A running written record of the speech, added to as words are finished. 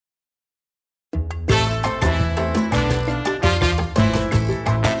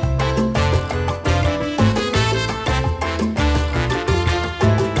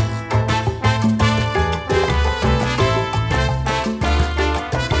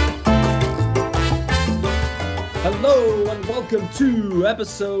welcome to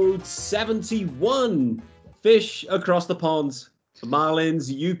episode 71, Fish Across the Pond, the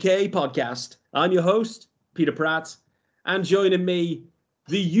Marlins UK podcast. I'm your host, Peter Pratt, and joining me,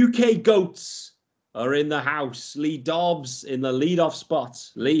 the UK GOATs are in the house. Lee Dobbs in the leadoff spot.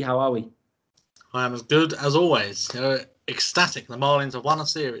 Lee, how are we? I am as good as always. Ecstatic. The Marlins have won a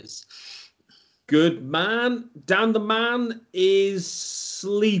series. Good man. Dan the man is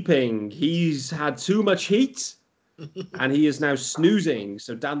sleeping. He's had too much heat. And he is now snoozing.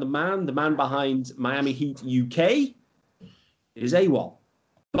 So Dan the man behind Miami Heat UK, is AWOL.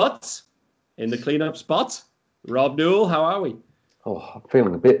 But in the cleanup spot, Rob Newell, how are we? Oh, I'm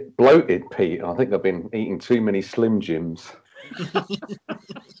feeling a bit bloated, Pete. I think I've been eating too many Slim Jims.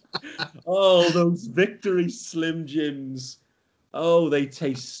 Oh, those Victory Slim Jims. Oh, they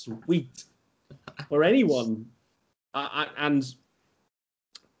taste sweet for anyone. I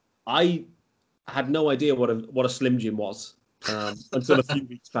had no idea what a Slim Jim was until a few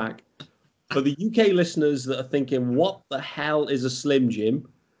weeks back. For the UK listeners that are thinking, what the hell is a Slim Jim?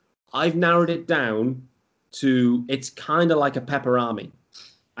 I've narrowed it down to it's kind of like a pepperami.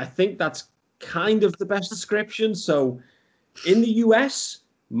 I think that's kind of the best description. So in the US,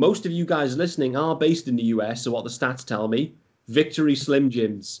 most of you guys listening are based in the US, so what the stats tell me, Victory Slim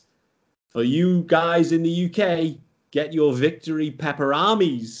Jims. For you guys in the UK, get your Victory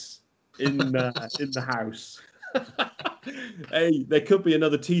Pepperamis in the house. Hey, there could be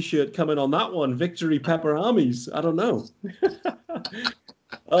another T-shirt coming on that one. Victory Pepperamis. I don't know.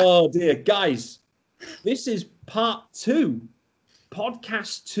 Oh dear, guys, this is part 2,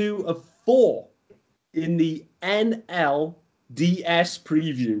 podcast 2 of 4 in the NLDS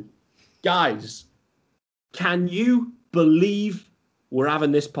preview. Guys, can you believe we're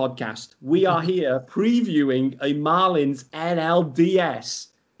having this podcast? We are here previewing a Marlins NLDS.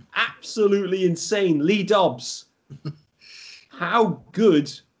 Absolutely insane. Lee Dobbs, how good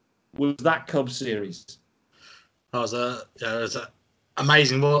was that Cubs series? It was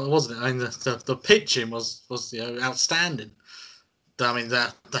amazing, wasn't it? I mean, the pitching was outstanding. I mean,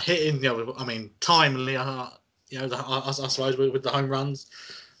 the hitting, timely. I suppose with the home runs,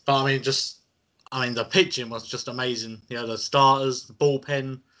 but the pitching was just amazing. The starters, the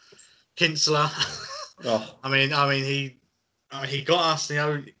bullpen, Kinsler. Oh. He got us,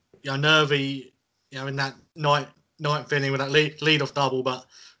 nervy, in that ninth inning with that lead-off double, but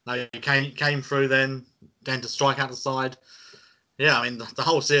he came through then to strike out the side. Yeah, the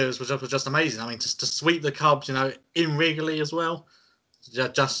whole series was just amazing. Just to sweep the Cubs, in Wrigley as well,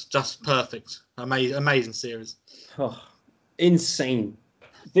 just perfect. Amazing series. Oh, insane.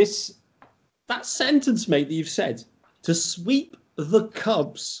 That sentence, mate, that you've said, to sweep the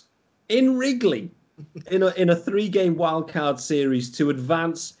Cubs in Wrigley in a 3-game wildcard series to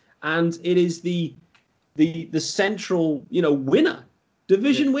advance, and it is the central, winner,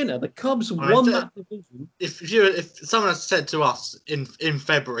 division winner. The Cubs won that division. If someone had said to us in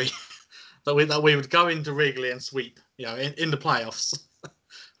February that we would go into Wrigley and sweep, in the playoffs,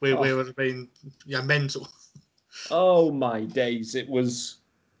 we would have been mental. Oh my days! It was.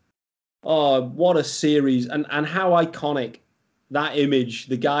 Oh, what a series, and how iconic that image.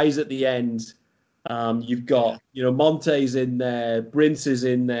 The guys at the end. You've got, Montes in there, Brince is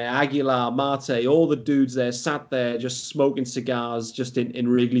in there, Aguilar, Marte, all the dudes there sat there just smoking cigars just in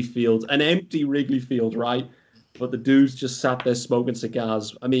Wrigley Field. An empty Wrigley Field, right? But the dudes just sat there smoking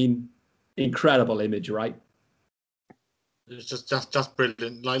cigars. Incredible image, right? It was just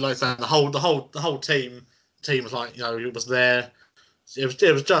brilliant. Like I said, the whole team was like, it was there. It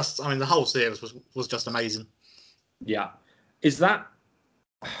was just, the whole series was just amazing. Yeah. Is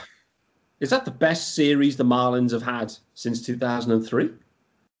that the best series the Marlins have had since 2003?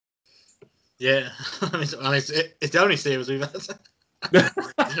 Yeah, it's the only series we've had.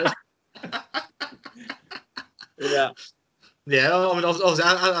 Yeah. Yeah, obviously,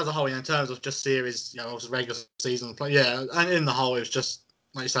 as a whole, in terms of just series, obviously regular season play, and in the whole, it was just,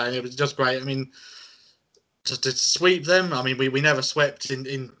 like you say, it was just great. Just to sweep them, we never swept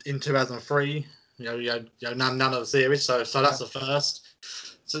in 2003, none of the series, so that's the first.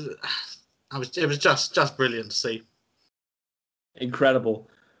 So it was just brilliant to see. Incredible.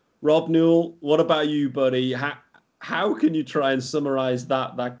 Rob Newell, what about you, buddy? How can you try and summarize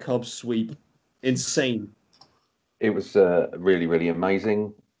that Cubs sweep? Insane. It was really, really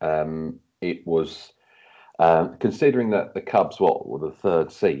amazing. It was, considering that the Cubs were the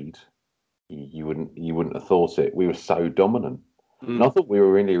third seed, you wouldn't have thought it. We were so dominant. And I thought we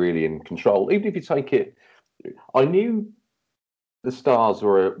were really, really in control. Even if you take it, I knew the stars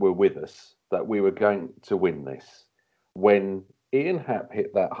were with us, that we were going to win this. When Ian Happ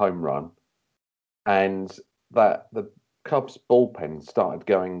hit that home run, and that Cubs bullpen started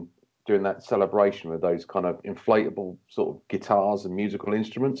doing that celebration with those kind of inflatable sort of guitars and musical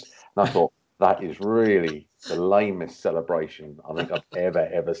instruments. And I thought, that is really the lamest celebration I think I've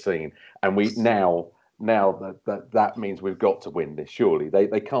ever seen. And we now that means we've got to win this. Surely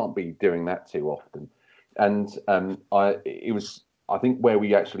they can't be doing that too often. And I think where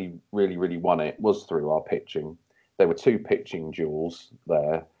we actually really won it was through our pitching. There were 2 pitching duels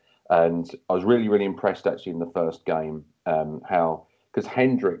there, and I was really impressed actually in the first game how, because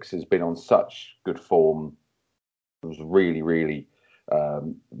Hendricks has been on such good form, it was really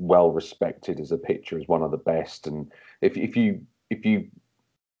well respected as a pitcher, as one of the best. And if you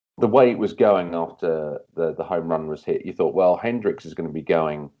the way it was going after the home run was hit, you thought, well, Hendricks is going to be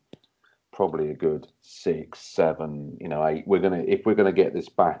going probably a good 6, 7, 8. If we're gonna get this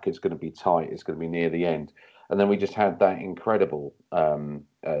back, it's going to be tight. It's going to be near the end. And then we just had that incredible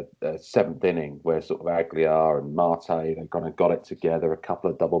 7th inning where sort of Aguilar and Marte, they kind of got it together, a couple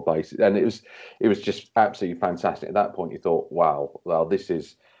of double bases, and it was just absolutely fantastic. At that point, you thought, wow, well,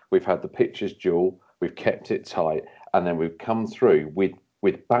 we've had the pitchers duel, we've kept it tight, and then we've come through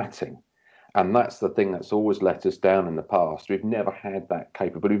with batting. And that's the thing that's always let us down in the past. We've never had that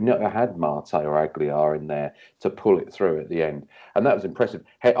capability. We've never had Marte or Aguilar in there to pull it through at the end. And that was impressive.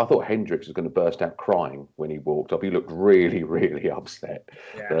 I thought Hendricks was going to burst out crying when he walked up. He looked really upset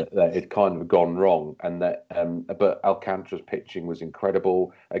that it kind of gone wrong. And that, but Alcantara's pitching was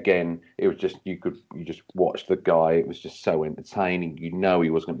incredible. Again, it was just, you just watch the guy. It was just so entertaining. He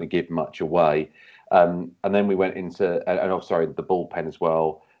wasn't going to give much away. And then we went into, the bullpen as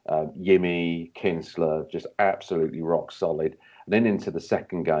well. Yimi, Kinsler, just absolutely rock solid. And then into the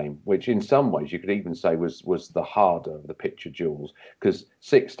second game, which in some ways you could even say was the harder of the pitcher duels, because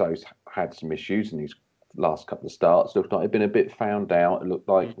Sixto's had some issues in these last couple of starts. Looked like they'd been a bit found out. It looked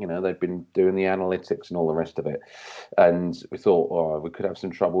like, they've been doing the analytics and all the rest of it. And we thought, we could have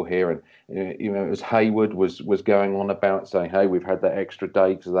some trouble here. And, it was Hayward was going on about saying, hey, we've had that extra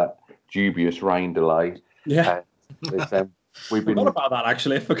day because of that dubious rain delay. Yeah. We've forgot about that,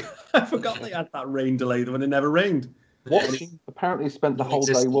 actually. I forgot they had that rain delay when it never rained. Apparently spent the whole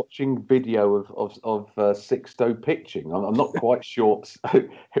day watching video of Sixto pitching. I'm not quite sure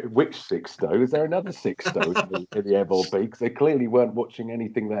which Sixto. Is there another Sixto in the MLB? Because they clearly weren't watching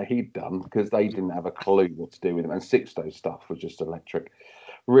anything that he'd done, because they didn't have a clue what to do with him. And Sixto's stuff was just electric.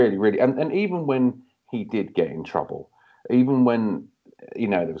 Really. And even when he did get in trouble, even when,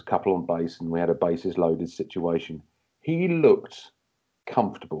 there was a couple on base and we had a bases loaded situation, he looked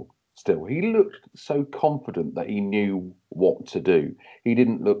comfortable still. He looked so confident that he knew what to do. He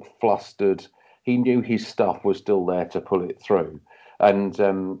didn't look flustered. He knew his stuff was still there to pull it through. And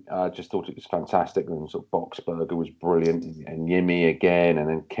I just thought it was fantastic. And sort of Boxberger was brilliant, and Yimi again, and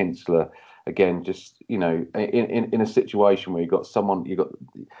then Kinsler again. Just in a situation where you got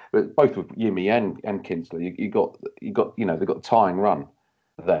both with Yimi and Kinsler, you got they've got tying run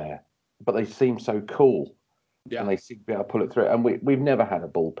there, but they seem so cool. Yeah. And they seem to be able to pull it through. And we've never had a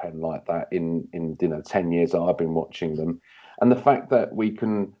bullpen like that in 10 years that I've been watching them. And the fact that we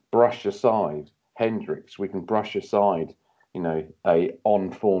can brush aside Hendricks, we can brush aside, a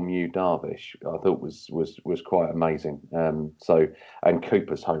on-form Yu Darvish, I thought was quite amazing. And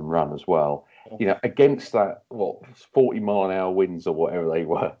Cooper's home run as well. Against that 40-mile-an-hour winds or whatever they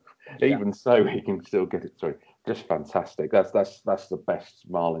were. Yeah. Even so, he can still get it through. Just fantastic. That's the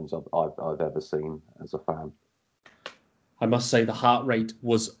best Marlins I've ever seen as a fan. I must say the heart rate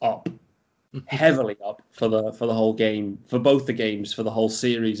was up, heavily up for the whole game, for both the games, for the whole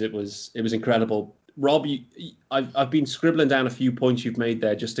series. It was incredible. Rob, I've been scribbling down a few points you've made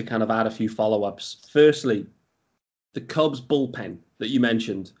there just to kind of add a few follow-ups. Firstly, the Cubs bullpen that you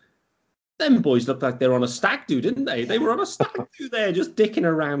mentioned. Them boys looked like they were on a stag do, didn't they? They were on a stag do there, just dicking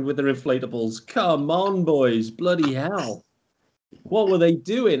around with their inflatables. Come on, boys. Bloody hell. What were they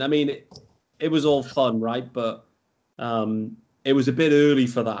doing? I mean, it was all fun, right? But it was a bit early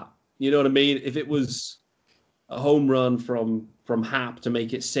for that. You know what I mean? If it was a home run from Happ to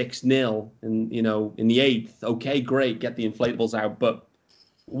make it 6-0 and, in the 8th, okay, great, get the inflatables out. But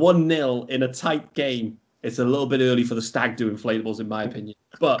 1-0 in a tight game, it's a little bit early for the stag do inflatables, in my opinion.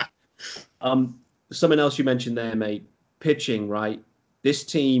 But something else you mentioned there, mate, pitching, right? This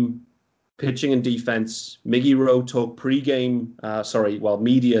team, pitching and defense, Miggy Rowe talked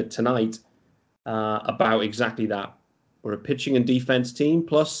media tonight about exactly that. We're a pitching and defense team,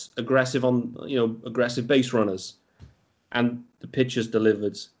 plus aggressive base runners. And the pitchers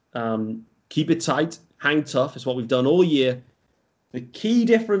delivered. Keep it tight, hang tough. It's what we've done all year. The key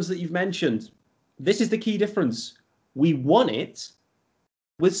difference that you've mentioned, this is the key difference. We won it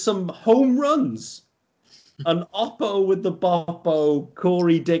with some home runs. an Oppo with the Boppo,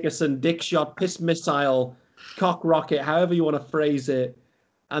 Corey Dickerson, Dick Shot, Piss Missile, Cock Rocket, however you want to phrase it.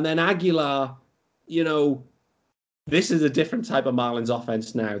 And then Aguilar, you know, this is a different type of Marlins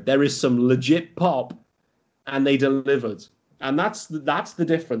offense now. There is some legit pop, and they delivered. And that's the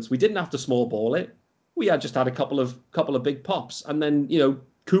difference. We didn't have to small ball it. We had just had a couple of big pops. And then, you know,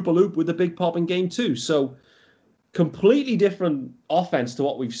 Cooper Loop with the big pop in game 2. So completely different offense to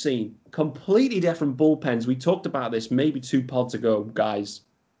what we've seen. Completely different bullpens. We talked about this maybe 2 pods ago, guys.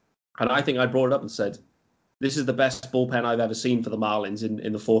 And I think I brought it up and said, this is the best bullpen I've ever seen for the Marlins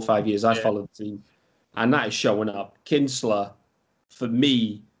in the 4 or 5 years I've followed the team. And that is showing up. Kinsler, for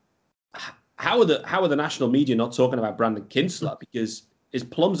me, how are the national media not talking about Brandon Kinsler? Because his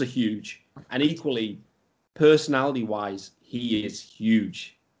plums are huge. And equally, personality-wise, he is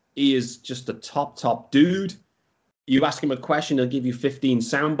huge. He is just a top dude. You ask him a question, he'll give you 15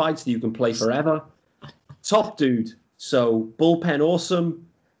 sound bites that you can play forever. Top dude. So, bullpen awesome.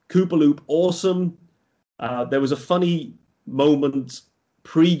 Cooper Loop awesome. There was a funny moment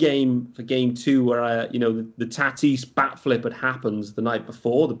pre-game for game 2 where, the Tatis bat flip had happened the night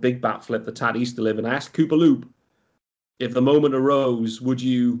before, the big bat flip that Tatis delivered. I asked Cooper Loop, if the moment arose, would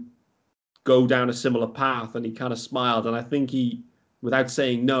you go down a similar path? And he kind of smiled. And I think he, without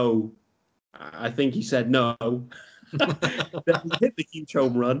saying no, I think he said no. Then he hit the huge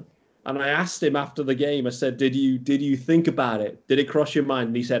home run. And I asked him after the game, I said, did you think about it? Did it cross your mind?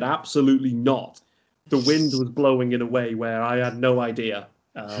 And he said, absolutely not. The wind was blowing in a way where I had no idea.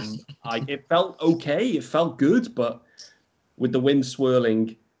 It felt okay. It felt good, but with the wind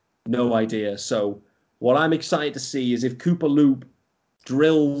swirling, no idea. So what I'm excited to see is if Cooper Loop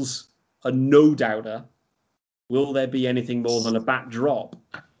drills a no-doubter, will there be anything more than a bat drop?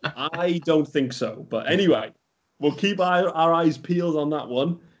 I don't think so. But anyway, we'll keep our eyes peeled on that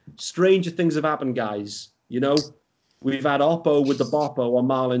one. Stranger things have happened, guys. We've had Oppo with the Boppo on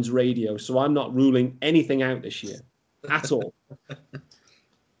Marlins radio, so I'm not ruling anything out this year at all.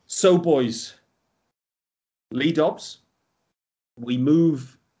 So, boys, Lee Dobbs, we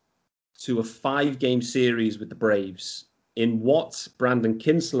move to a 5-game series with the Braves in what Brandon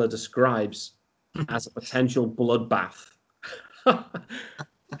Kinsler describes as a potential bloodbath.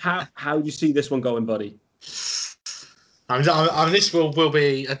 How do you see this one going, buddy? I mean, this will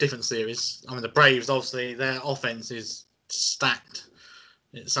be a different series. I mean, the Braves, obviously, their offense is stacked.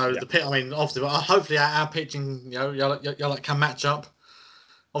 So the pit. I mean, obviously, hopefully our pitching, y'all can match up.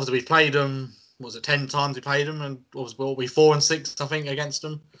 Obviously, we played them. Was it 10 times we played them, and we 4-6, I think, against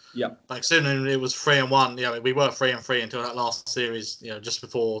them. Yeah. Like soon it was 3-1. We were 3-3 until that last series. just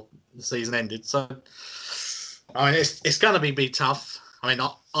before the season ended. So, I mean, it's going to be tough. I mean,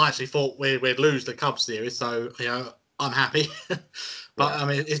 I actually thought we'd lose the Cubs series, so I'm happy. But I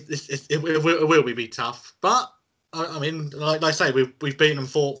mean, it will be tough. But I mean, like I say, we've beaten them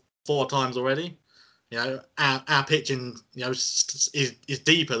four times already. Our pitching, is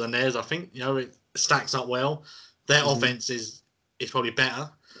deeper than theirs. I think it stacks up well. Their offense is probably better.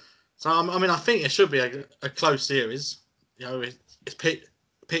 So I mean, I think it should be a close series. It's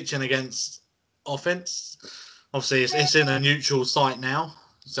pitching against offense. Obviously, it's in a neutral site now,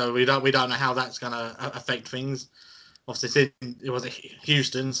 so we don't know how that's going to affect things. Obviously, it was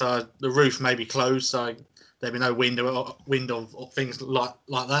Houston, so the roof may be closed, so there'll be no wind of things like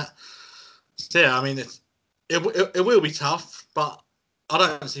that. So, yeah, I mean, it will be tough, but I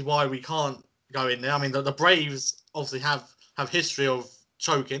don't see why we can't go in there. I mean, the Braves obviously have history of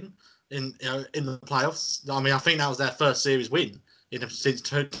choking in the playoffs. I mean, I think that was their first series win since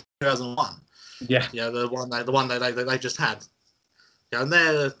 2001. Yeah, the one they just had. And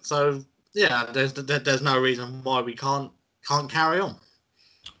there, so yeah, there's no reason why we can't carry on.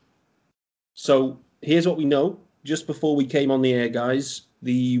 So here's what we know. Just before we came on the air, guys,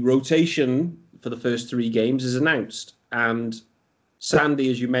 the rotation for the first 3 games is announced, and Sandy,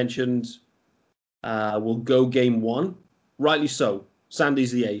 as you mentioned, will go game 1. Rightly so.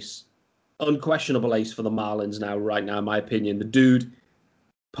 Sandy's the ace, unquestionable ace for the Marlins right now, in my opinion. The dude,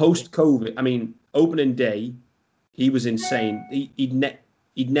 post-COVID, I mean, opening day, he was insane.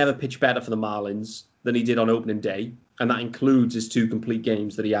 He'd never pitched better for the Marlins than he did on opening day, and that includes his 2 complete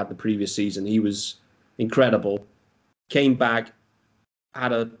games that he had the previous season. He was incredible. Came back,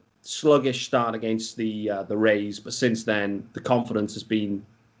 had a sluggish start against the Rays, but since then the confidence has been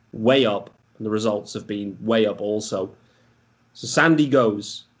way up, and the results have been way up also. So Sandy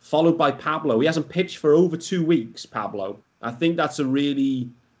goes, followed by Pablo. He hasn't pitched for over 2 weeks, Pablo. I think that's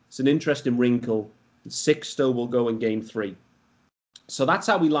it's an interesting wrinkle. Sixto will go in game 3. So that's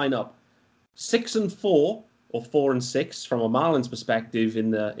how we line up. 6-4 or 4-6 from a Marlins perspective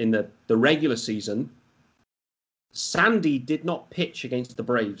in the regular season. Sandy did not pitch against the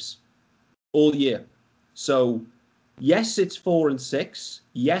Braves all year. So, yes, it's 4-6.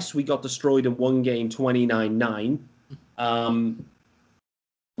 Yes, we got destroyed in one game, 29-9.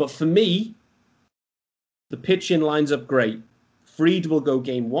 But for me, the pitching lines up great. Fried will go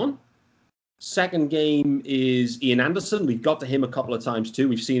game 1. Second game is Ian Anderson. We've got to him a couple of times too.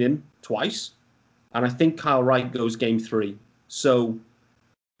 We've seen him twice. And I think Kyle Wright goes game 3. So,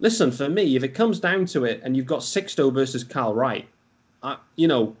 listen, for me, if it comes down to it and you've got Sixto versus Kyle Wright,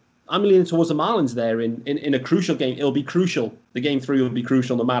 I'm leaning towards the Marlins there in a crucial game. It'll be crucial. The game 3 will be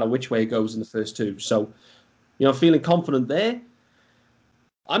crucial no matter which way it goes in the first 2. So, feeling confident there.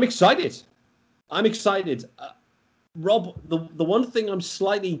 I'm excited. Rob, the one thing I'm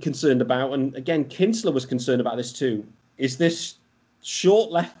slightly concerned about, and again, Kinsler was concerned about this too, is this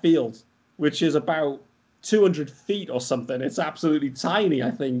short left field, which is about 200 feet or something. It's absolutely tiny,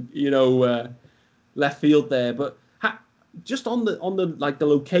 I think, left field there. But just on the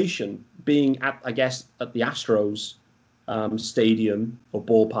location being at the Astros stadium or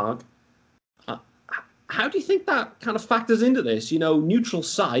ballpark, how do you think that kind of factors into this? Neutral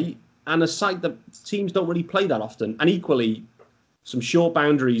site and a site that teams don't really play that often, and equally some short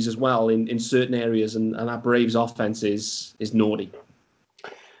boundaries as well in certain areas, and that Braves offense is naughty.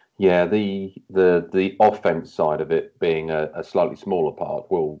 Yeah, the offense side of it being a slightly smaller part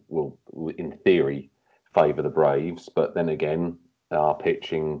will in theory favour the Braves, but then again, our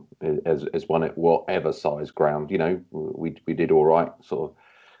pitching as one at whatever size ground, we did all right, sort of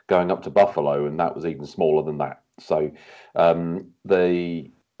going up to Buffalo, and that was even smaller than that. So the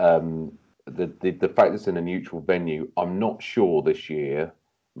fact it's in a neutral venue, I'm not sure this year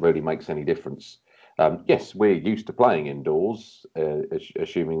really makes any difference. Yes, we're used to playing indoors,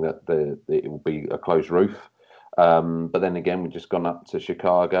 assuming that it will be a closed roof. But then again, we've just gone up to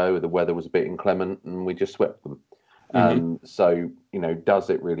Chicago. The weather was a bit inclement, and we just swept them. Mm-hmm. So, does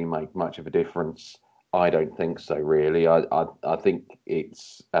it really make much of a difference? I don't think so, really. I think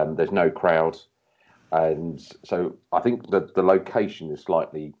it's there's no crowd, and so I think that the location is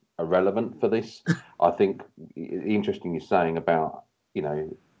slightly irrelevant for this. I think interesting you're saying about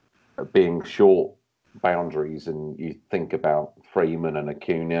being short boundaries, and you think about Freeman and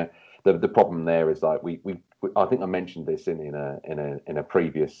Acuna. The problem there is like we I think I mentioned this in a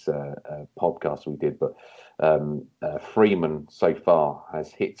previous podcast we did, but Freeman so far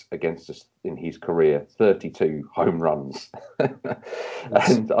has hit against us in his career 32 home runs,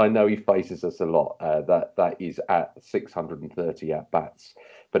 and I know he faces us a lot. That is at 630 at bats,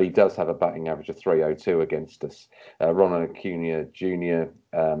 but he does have a batting average of 302 against us. Ronald Acuna Jr.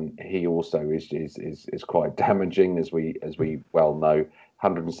 He also is quite damaging, as we well know.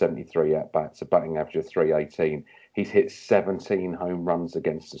 173 at bats, a batting average of 318. He's hit 17 home runs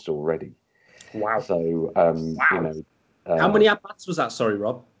against us already. Wow! So how many at bats was that? Sorry,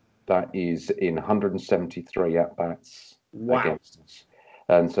 Rob. That is in 173 at bats against us,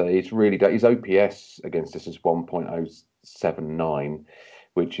 and so it's really his OPS against us is 1.079,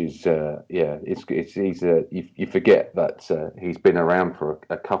 which is you forget that he's been around for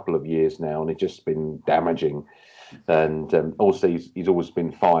a couple of years now, and it's just been damaging. And also, he's always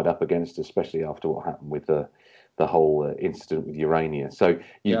been fired up against, especially after what happened with the whole incident with Urania. So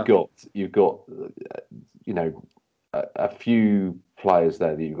you've got a few players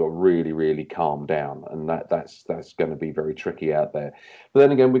there that you've got to really, really calm down, and that's going to be very tricky out there. But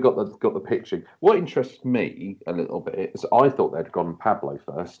then again, we've got the pitching. What interests me a little bit is I thought they'd gone Pablo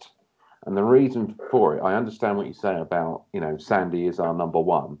first, and the reason for it, I understand what you say about Sandy is our number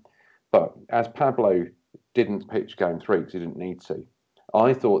one, but as Pablo didn't pitch game 3 because he didn't need to,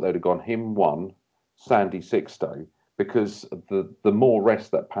 I thought they'd have gone him 1, Sandy Sixto, because the more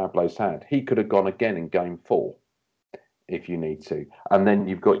rest that Pablo's had, he could have gone again in game 4 if you need to, and then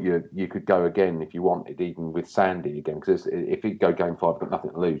you could go again if you wanted, even with Sandy again, because if you go game 5 got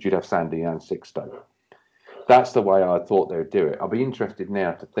nothing to lose, you'd have Sandy and Sixto. That's the way I thought they would do it. I'll be interested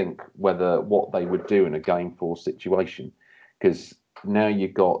now to think what they would do in a game 4 situation, because now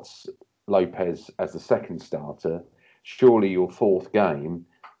you've got Lopez as the second starter. Surely your 4th game,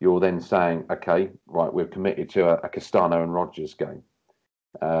 you're then saying, okay, right, we're committed to a Castano and Rogers game.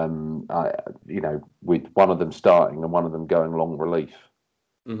 With one of them starting and one of them going long relief.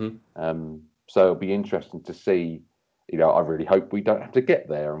 Mm-hmm. So it'll be interesting to see. I really hope we don't have to get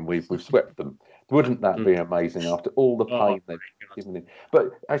there and we've swept them. Wouldn't that be amazing after all the pain they've given it?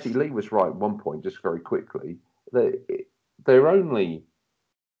 But actually, Lee was right at one point, just very quickly. They're only,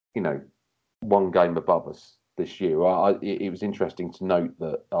 one game above us this year. It was interesting to note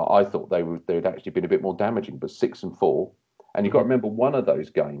that I thought they'd actually been a bit more damaging, but 6-4. And you've got to remember, one of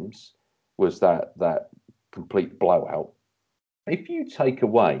those games was that complete blowout. If you take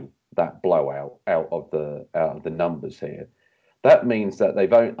away that blowout out of the numbers here, that means that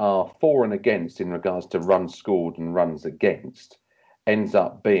are for and against in regards to runs scored and runs against ends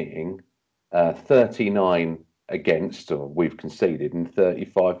up being 39 against, or we've conceded, and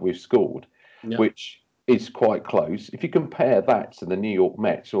 35 we've scored, which is quite close. If you compare that to the New York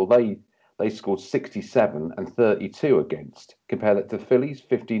Mets, or they scored 67 and 32 against. Compare that to Phillies,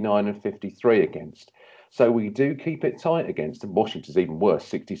 59 and 53 against. So we do keep it tight against, and Washington's even worse,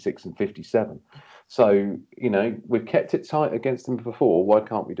 66 and 57. So, we've kept it tight against them before. Why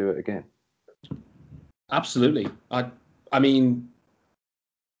can't we do it again? Absolutely. I mean,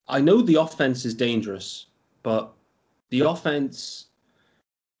 I know the offense is dangerous, but the offense,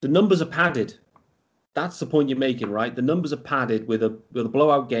 the numbers are padded. That's the point you're making, right? The numbers are padded with a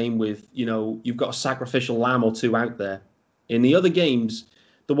blowout game with, you've got a sacrificial lamb or two out there. In the other games,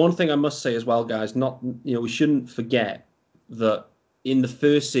 the one thing I must say as well, guys, we shouldn't forget that in the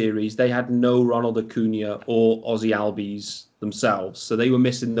first series, they had no Ronald Acuna or Ozzy Albies themselves. So they were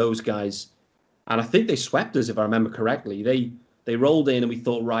missing those guys. And I think they swept us, if I remember correctly. They rolled in and we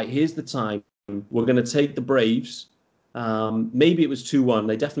thought, right, here's the time. We're going to take the Braves. Maybe it was 2-1.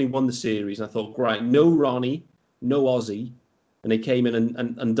 They definitely won the series. And I thought, right, no Ronnie, no Ozzy. And they came in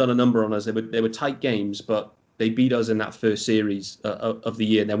and done a number on us. They were tight games, but they beat us in that first series of the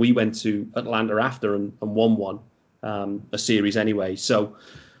year. And then we went to Atlanta after and won one, a series anyway. So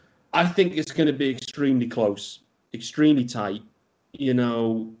I think it's going to be extremely close, extremely tight.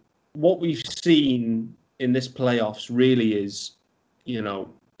 What we've seen in this playoffs really is,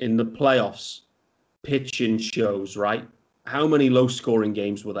 in the playoffs, pitching shows, right? How many low-scoring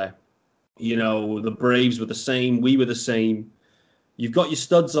games were there? The Braves were the same. We were the same. You've got your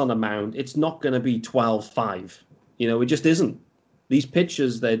studs on the mound. It's not going to be 12-5. It just isn't. These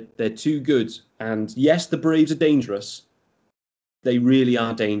pitchers, they're too good. And yes, the Braves are dangerous. They really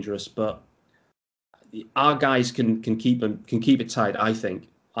are dangerous. But our guys can keep it tight, I think.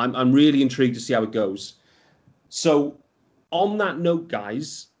 I'm really intrigued to see how it goes. So on that note,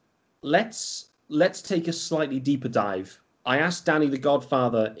 guys, let's take a slightly deeper dive. I asked Danny the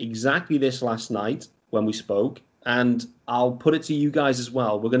Godfather exactly this last night when we spoke, and I'll put it to you guys as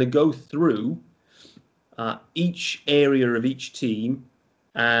well. We're going to go through each area of each team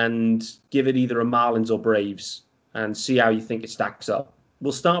and give it either a Marlins or Braves and see how you think it stacks up.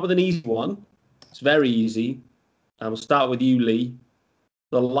 We'll start with an easy one. It's very easy. And we'll start with you, Lee.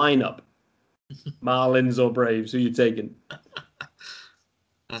 The lineup. Marlins or Braves? Who are you taking?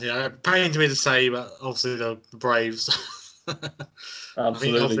 Pains me to say, but obviously the Braves.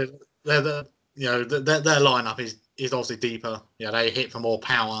 Absolutely. Their lineup is obviously deeper. They hit for more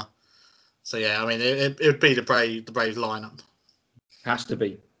power. So it would be the Braves lineup. Has to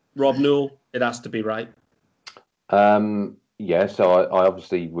be. Rob Newell, it has to be, right? Yeah. So I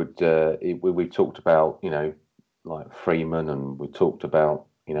obviously would. We talked about like Freeman, and we talked about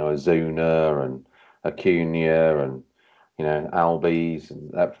Ozuna and Acuna and Albies,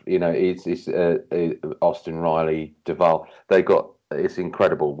 and that it's Austin Riley, Duvall. It's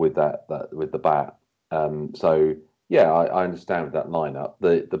incredible with that with the bat. So yeah, I understand with that lineup.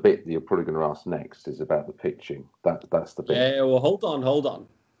 The bit that you're probably going to ask next is about the pitching. That's the bit. Yeah, well, hold on.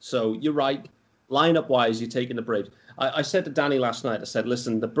 So you're right. Lineup wise, you're taking the Braves. I said to Danny last night. I said,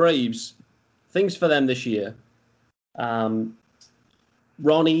 listen, the Braves, things for them this year.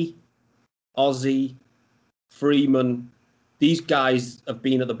 Ronnie, Ozzy, Freeman, these guys have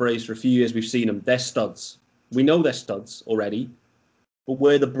been at the Braves for a few years. We've seen them. They're studs. We know they're studs already. But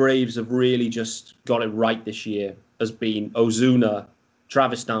where the Braves have really just got it right this year has been Ozuna,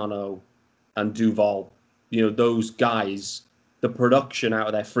 Travestano, and Duvall. Those guys, the production out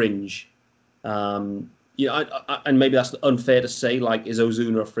of their fringe. And maybe that's unfair to say, like, is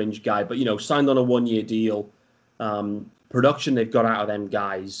Ozuna a fringe guy? But, signed on a 1-year deal. Production they've got out of them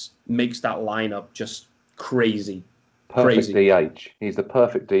guys makes that lineup just crazy. Perfect crazy. DH. He's the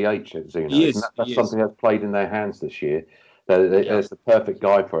perfect DH at Ozuna. That's something that's played in their hands this year. There's the perfect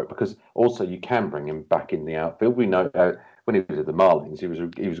guy for it, because also you can bring him back in the outfield. We know when he was at the Marlins, he was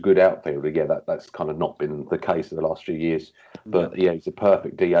a good outfielder. Yeah, that's kind of not been the case in the last few years. But yeah, he's a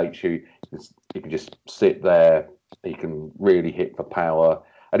perfect DH who you can just sit there. He can really hit for power.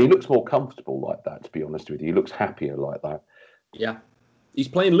 And he looks more comfortable like that, to be honest with you. He looks happier like that. Yeah. He's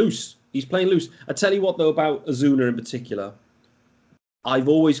playing loose. I tell you what, though, about Ozuna in particular, I've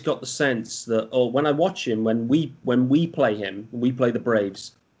always got the sense that, when I watch him, when we play him, we play the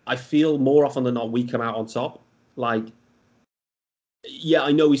Braves, I feel more often than not we come out on top. Like, yeah,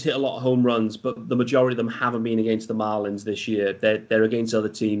 I know he's hit a lot of home runs, but the majority of them haven't been against the Marlins this year. They're against other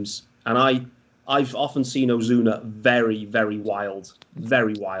teams. And I I've often seen Ozuna very, very wild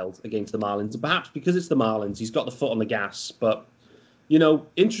against the Marlins. And perhaps because it's the Marlins, he's got the foot on the gas. But,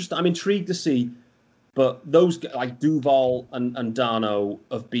 I'm intrigued to see. But those like Duval and Darno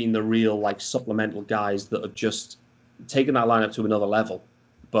have been the real like supplemental guys that have just taken that lineup to another level.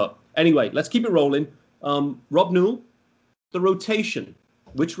 But anyway, let's keep it rolling. Rob Newell, the rotation.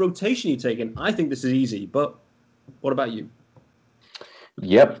 Which rotation are you taking? I think this is easy, but what about you?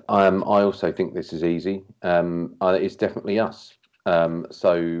 Yep, I also think this is easy. It's definitely us.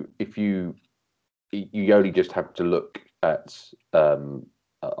 So if you only just have to look at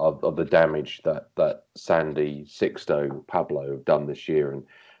of the damage that Sandy, Sixto, Pablo have done this year,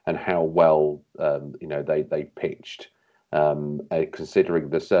 and how well they pitched. Considering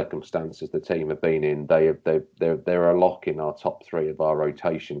the circumstances the team have been in, they're a lock in our top three of our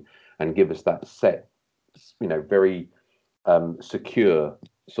rotation, and give us that set, very secure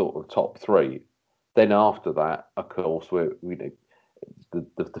sort of top three. Then after that, of course,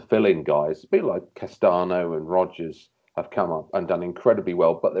 the fill-in guys, a bit like Castano and Rogers, have come up and done incredibly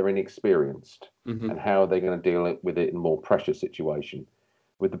well, but they're inexperienced. And how are they going to deal with it in a more pressure situation?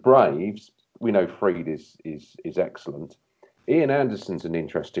 With the Braves, we know Fried is excellent. Ian Anderson's an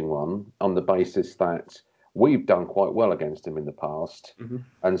interesting one on the basis that we've done quite well against him in the past.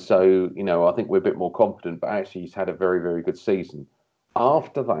 And so, I think we're a bit more confident, but actually he's had a very, very good season.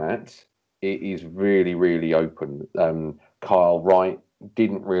 After that, it is really, really open. Kyle Wright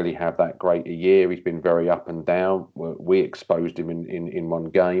didn't really have that great a year. He's been very up and down. We exposed him in one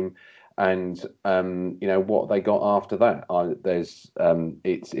game. And, what they got after that,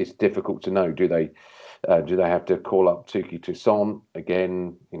 it's difficult to know. Do they have to call up Tuki Toussaint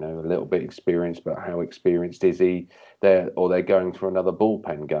again? A little bit experienced, but how experienced is he? They're going for another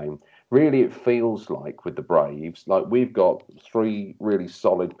bullpen game. Really, it feels like with the Braves, like we've got three really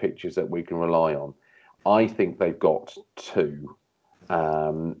solid pitchers that we can rely on. I think they've got two,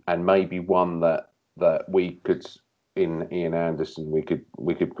 and maybe one that we could, in Ian Anderson, we could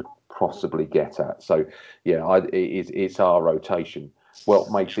possibly get at. So yeah, it's our rotation.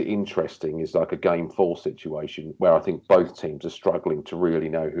 What makes it interesting is like a Game 4 situation where I think both teams are struggling to really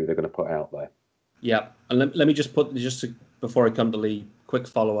know who they're going to put out there. Yeah, and let me just before I come to Lee, quick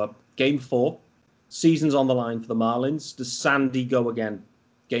follow-up. Game 4, season's on the line for the Marlins. Does Sandy go again?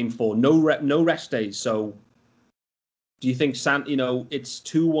 Game 4, no rest days. So do you think it's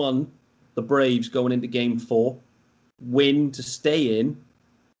 2-1, the Braves going into Game 4, win to stay in,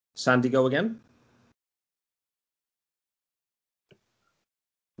 Sandy go again?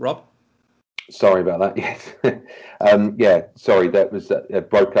 Rob? Sorry about that. Yes. Sorry, that was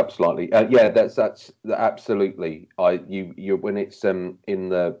broke up slightly. That's absolutely. You when it's in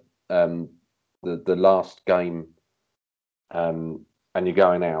the last game, and you're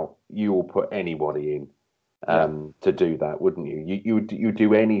going out, you will put anybody in to do that, wouldn't you? You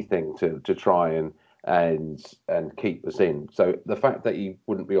do anything to try and keep us in. So the fact that you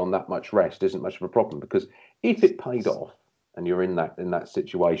wouldn't be on that much rest isn't much of a problem, because if it paid off and you're in that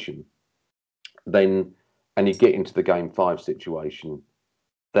situation, then and you get into the Game 5 situation,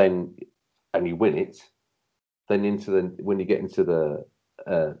 then and you win it, then when you get into the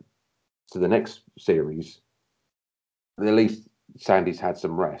to the next series, at least Sandy's had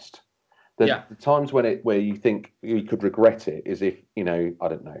some rest. The times where you think you could regret it is if I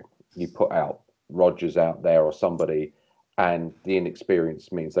don't know, you put out Rogers out there or somebody, and the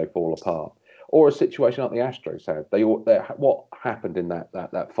inexperience means they fall apart. Or a situation like the Astros had. What happened in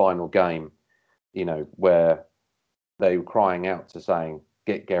that final game, where they were crying out to saying,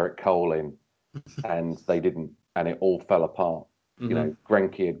 get Garrett Cole in, and they didn't, and it all fell apart.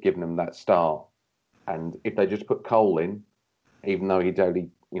 Greinke had given them that start, and if they just put Cole in, even though he'd only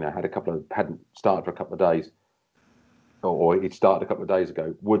hadn't started for a couple of days, or he'd started a couple of days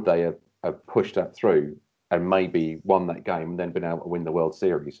ago, would they have pushed that through and maybe won that game and then been able to win the World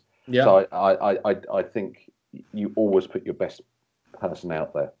Series? Yeah. So I think you always put your best person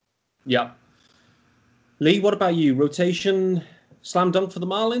out there. Yeah. Lee, what about you? Rotation slam dunk for the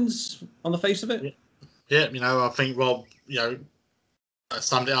Marlins on the face of it? Yeah, I think Rob,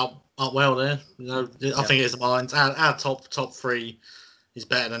 summed it up well there. I think it's the Marlins. Our top three is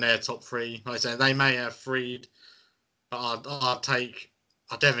better than their top three. Like I said, they may have Fried, but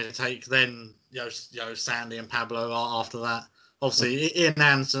I'd definitely take then Sandy and Pablo after that. Obviously, Ian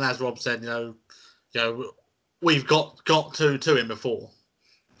Anderson, as Rob said, we've got to him before,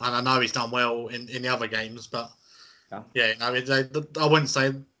 and I know he's done well in the other games, but I wouldn't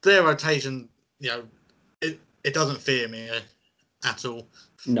say their rotation. It doesn't fear me at all.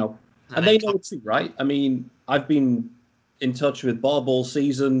 No, and they know it too, right? I mean, I've been in touch with Bob all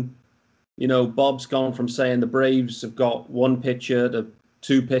season. Bob's gone from saying the Braves have got one pitcher to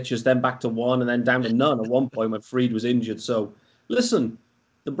two pitchers, then back to one, and then down to none at one point when Fried was injured. So, listen,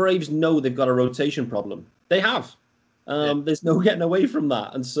 the Braves know they've got a rotation problem. They have. There's no getting away from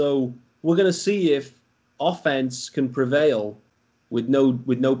that. And so we're going to see if offense can prevail with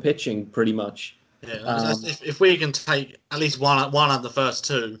no pitching, pretty much. Yeah, if we can take at least one out of the first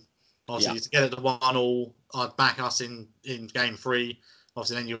two, obviously to get it to 1-1, I'd back us in game 3.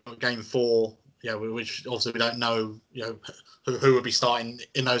 Obviously, then you've got game 4, which obviously we don't know, who will be starting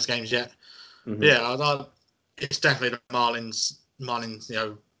in those games yet. Mm-hmm. Yeah, it's definitely the Marlins,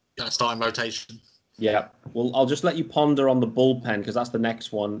 starting rotation. Yeah, well, I'll just let you ponder on the bullpen because that's the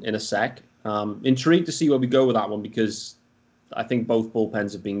next one in a sec. Intrigued to see where we go with that one because I think both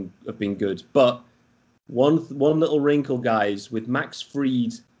bullpens have been good. But one little wrinkle, guys, with Max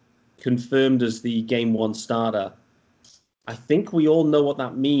Fried confirmed as the game 1 starter, I think we all know what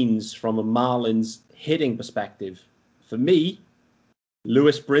that means from a Marlins hitting perspective. For me,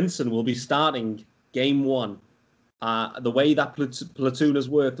 Lewis Brinson will be starting game 1. The way that platoon has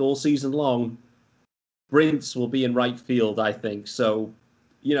worked all season long, Brince will be in right field, I think. So,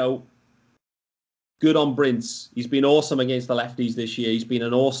 good on Brince. He's been awesome against the lefties this year. He's been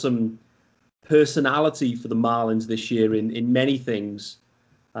an awesome personality for the Marlins this year in many things.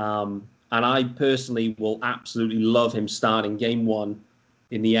 And I personally will absolutely love him starting game 1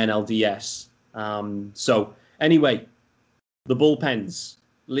 in the NLDS. So anyway, the bullpens.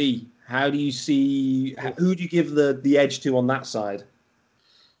 Lee, how do you see, who do you give the edge to on that side?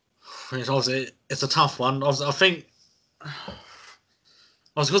 Obviously, it's a tough one. Obviously, I think,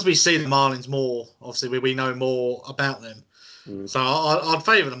 because we see the Marlins more, obviously we know more about them. So I'd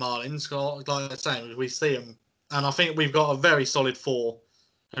favour the Marlins. Like I say, we see them, and I think we've got a very solid 4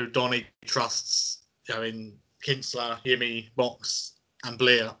 who Donnie trusts. In Kinsler, Yimi, Box, and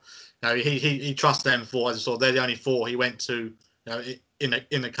Blair. He trusts them 4. As I saw, they're the only 4 he went to.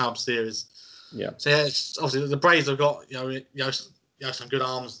 In the Cubs series. Yeah. So it's obviously the Braves have got some good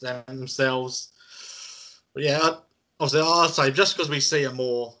arms themselves. But obviously I'd say just because we see them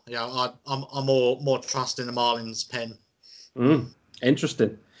more, I'm more trusting the Marlins pen.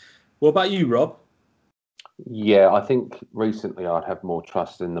 Interesting. What about you, Rob? Yeah, I think recently I'd have more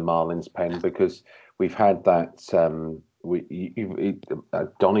trust in the Marlins pen because we've had that.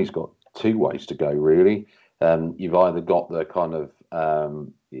 Donnie's got 2 ways to go really. You've either got the kind of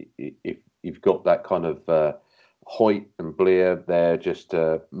if you've got that kind of Hoyt and Blair there just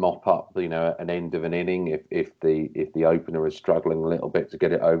to mop up, an end of an inning if the opener is struggling a little bit to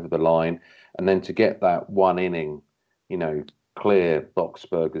get it over the line, and then to get that 1 inning, clear.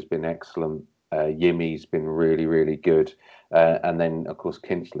 Boxberger's been excellent. Yimi's been really, really good, and then of course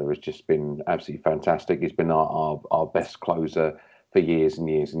Kinsler has just been absolutely fantastic. He's been our best closer for years and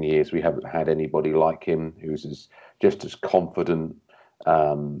years and years. We haven't had anybody like him who's just as confident,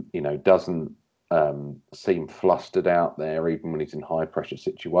 doesn't seem flustered out there even when he's in high pressure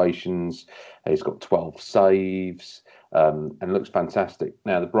situations. He's got 12 saves and looks fantastic.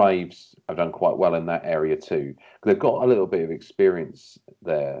 Now the Braves have done quite well in that area too. They've got a little bit of experience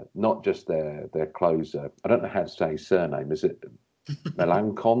there, not just their closer. I don't know how to say his surname. Is it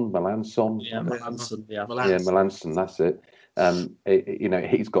Melanson? Yeah, Melanson. Yeah, Melanson. That's it.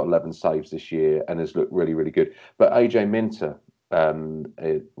 He's got 11 saves this year and has looked really, really good. But AJ Minter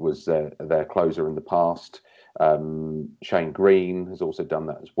was their closer in the past. Shane Green has also done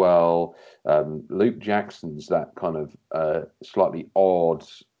that as well. Luke Jackson's that kind of slightly odd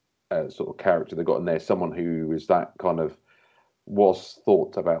sort of character they got in there. Someone who is that kind of was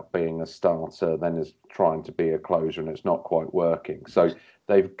thought about being a starter, then is trying to be a closer, and it's not quite working. So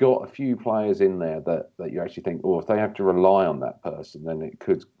they've got a few players in there that you actually think, if they have to rely on that person, then it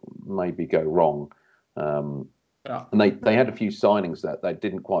could maybe go wrong. And they had a few signings that they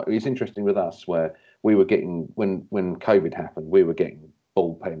didn't quite. It's interesting with us where we were getting when COVID happened, we were getting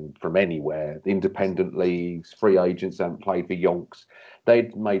bullpen from anywhere, the independent leagues, free agents that haven't played for Yonks.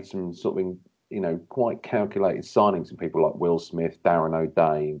 They'd made some sort of quite calculated signings and people like Will Smith, Darren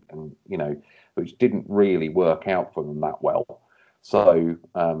O'Day, and which didn't really work out for them that well. So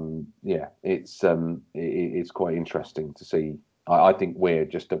it's quite interesting to see. I think we're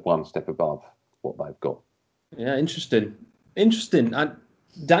just at one step above what they've got. Yeah, interesting. And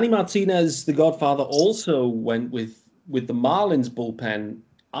Danny Martinez, the Godfather, also went with the Marlins bullpen.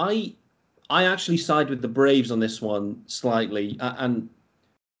 I actually side with the Braves on this one slightly, and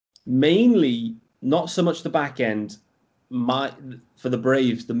mainly not so much the back end. For the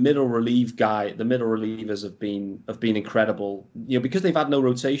Braves, the middle relievers have been incredible. Because they've had no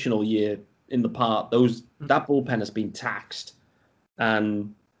rotation all year in the part. That bullpen has been taxed,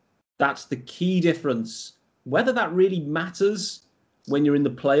 and That's the key difference. Whether that really matters when you're in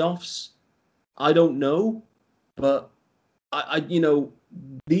the playoffs, I don't know. But that's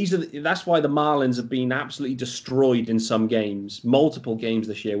why the Marlins have been absolutely destroyed in some games. Multiple games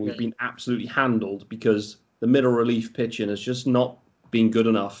this year we've been absolutely handled because the middle relief pitching has just not been good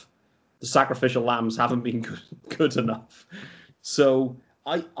enough. The sacrificial lambs haven't been good enough. So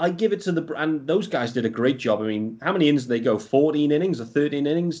I give it to and those guys did a great job. I mean, how many innings did they go? 14 innings or 13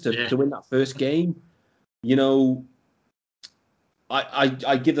 innings to win that first game? You know,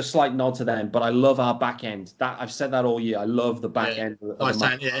 I give a slight nod to them, but I love our back end. That I've said that all year. I love the back end.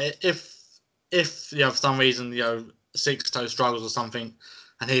 If for some reason Sixto struggles or something,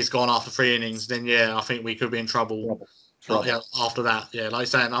 and he's gone after 3 innings, then I think we could be in trouble. After that, like I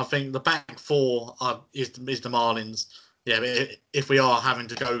saying, I think the back four is the Marlins. But if we are having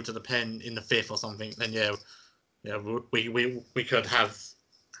to go to the pen in the 5th or something, then we could have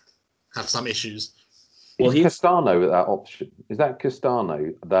some issues. Well, is Castano that option? Is that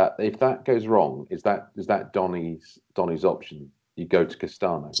Castano that if that goes wrong, is that Donny's option? You go to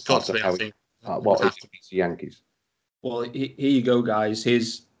Castano. It's got to be, I think. It's the Yankees. Well, here you go, guys.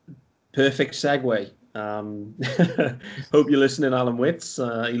 Here's perfect segue. Hope you're listening, Alan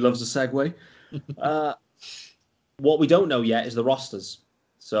Witz. He loves a segue. What we don't know yet is the rosters.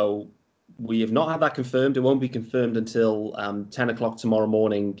 So we have not had that confirmed. It won't be confirmed until 10 o'clock tomorrow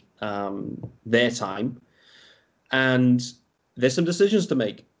morning, their time. And there's some decisions to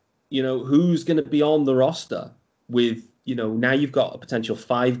make. Who's going to be on the roster with, now you've got a potential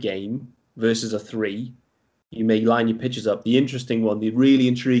 5 game versus a 3. You may line your pitchers up. The interesting one, the really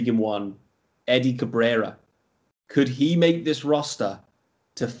intriguing one, Eddie Cabrera. Could he make this roster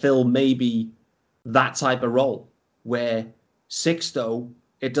to fill maybe that type of role where Sixto,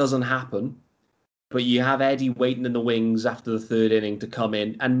 it doesn't happen, but you have Eddie waiting in the wings after the 3rd inning to come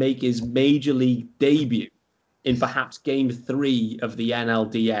in and make his major league debut in perhaps game 3 of the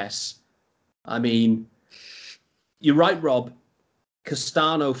NLDS. I mean, you're right, Rob.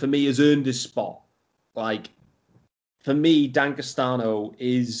 Castano, for me, has earned his spot. For me, Dan Castano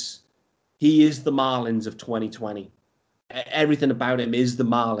is the Marlins of 2020. Everything about him is the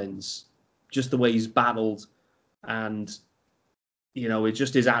Marlins. Just the way he's battled and, it's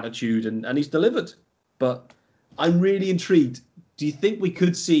just his attitude and he's delivered. But I'm really intrigued. Do you think we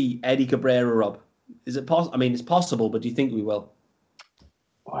could see Eddie Cabrera, Rob? Is it possible? I mean, it's possible, but do you think we will?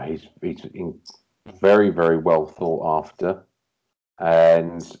 Well, he's very, very well thought after.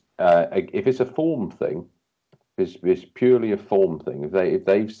 And if it's a form thing, it's purely a form thing. If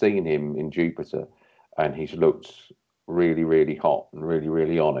they've seen him in Jupiter and he's looked really, really hot and really,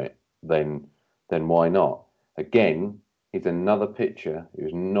 really on it, then why not? Again, he's another pitcher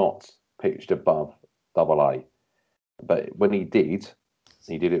who's not pitched above AA. But when he did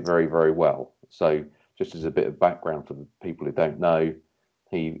it very, very well. So just as a bit of background for the people who don't know,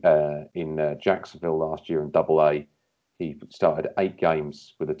 he in Jacksonville last year in AA, he started 8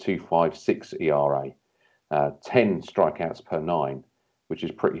 games with a 2.56 ERA, 10 strikeouts per 9, which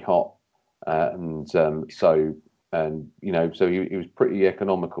is pretty hot. So he was pretty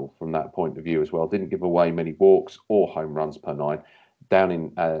economical from that point of view as well. Didn't give away many walks or home runs per 9.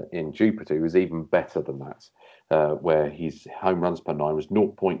 Down in Jupiter, he was even better than that, where his home runs per 9 was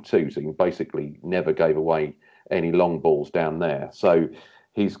 0.2. So he basically never gave away any long balls down there. So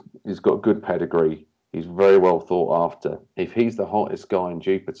he's got good pedigree. He's very well thought after. If he's the hottest guy in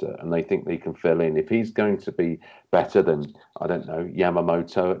Jupiter and they think they can fill in, if he's going to be better than, I don't know,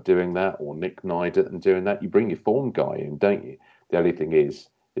 Yamamoto at doing that or Nick Neidert and doing that, you bring your form guy in, don't you? The only thing is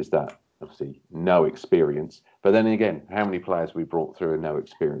that obviously no experience. But then again, how many players we brought through and no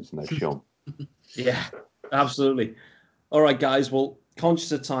experience and they've shone? Yeah, absolutely. All right, guys. Well,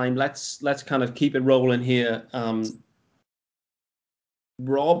 conscious of time, let's kind of keep it rolling here.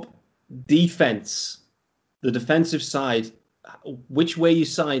 Rob, defense, the defensive side, which way are you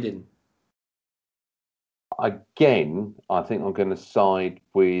siding? Again, I think I'm going to side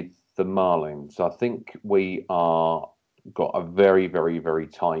with the Marlins. I think we are got a very, very, very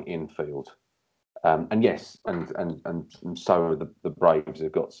tight infield. And yes, and so the Braves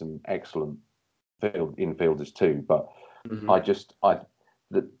have got some excellent infielders too. But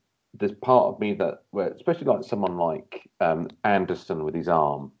there's part of me that, especially like someone like Anderson with his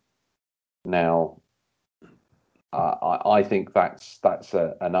arm. Now, I think that's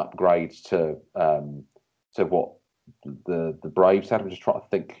an upgrade to what the Braves had. I'm just trying to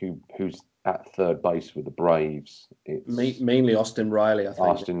think who's at third base with the Braves. It's mainly Austin Riley, I think.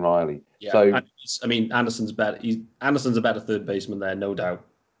 Austin Riley. Yeah. So I mean, Anderson's better. Anderson's a better third baseman there, no doubt.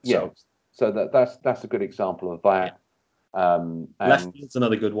 Yeah. So that's a good example of that. Left And field's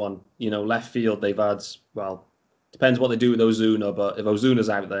another good one. Left field, they've had, well, depends what they do with Ozuna, but if Ozuna's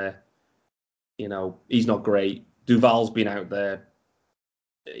out there, he's not great. Duval's been out there.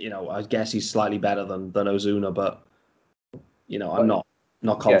 I guess he's slightly better than Ozuna, but I'm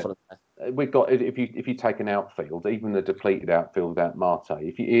not confident. We've got, if you take an outfield, even the depleted outfield without Marte,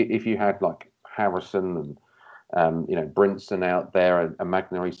 if you had like Harrison and Brinson out there and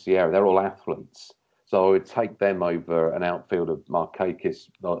Magneuris Sierra, they're all athletes. So I would take them over an outfield of Markakis,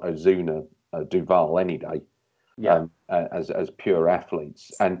 Ozuna, Duval any day, as pure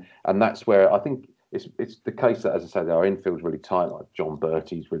athletes. And that's where I think it's the case that, as I said, our infield's really tight. Like John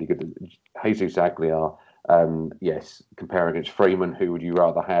Bertie's really good. Jesus Aguilar, yes. Comparing against Freeman, who would you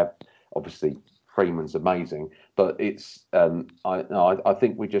rather have? Obviously, Freeman's amazing, but it's I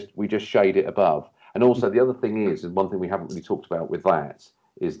think we just shade it above. And also the other thing is, and one thing we haven't really talked about with that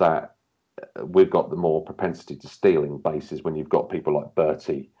is that we've got the more propensity to stealing bases when you've got people like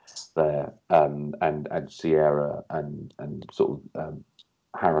Bertie there, and Sierra and sort of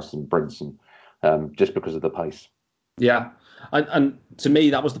Harrison, Brinson, just because of the pace. Yeah, and to me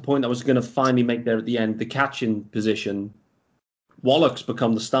that was the point I was going to finally make there at the end. The catching position, Wallach's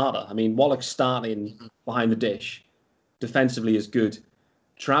become the starter. I mean, Wallach's starting behind the dish, defensively is good.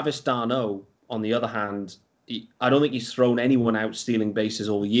 Travis d'Arnaud, on the other hand, I don't think he's thrown anyone out stealing bases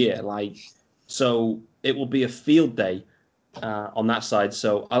all year. So it will be a field day on that side.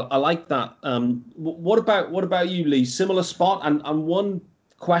 So I like that. What about you, Lee? Similar spot, and one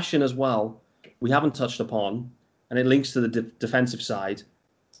question as well we haven't touched upon, and it links to the defensive side.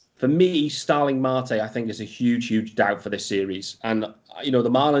 For me, Starling Marte, I think, is a huge doubt for this series. And the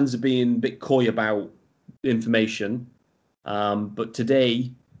Marlins are being a bit coy about information, but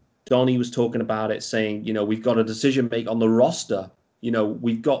today Donnie was talking about it, saying, we've got a decision to make on the roster.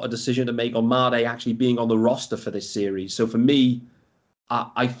 We've got a decision to make on Marte actually being on the roster for this series. So for me,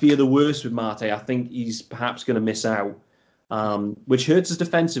 I fear the worst with Marte. I think he's perhaps going to miss out, which hurts us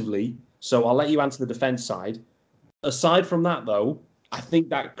defensively. So I'll let you answer the defense side. Aside from that, though, I think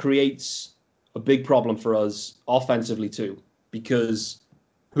that creates a big problem for us offensively too, because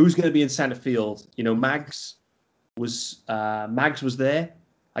who's going to be in center field? Mags was there.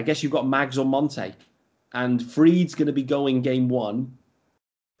 I guess you've got Mags or Monte, and Fried's going to be going game one.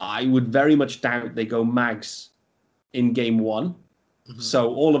 I would very much doubt they go Mags in game one. Mm-hmm.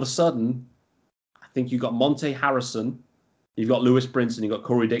 So all of a sudden, I think you've got Monte, Harrison, you've got Lewis Brinson, you've got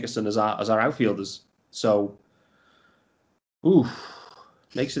Corey Dickerson as our outfielders. So,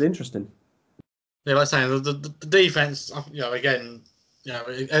 makes it interesting. Yeah, like saying the defense, again,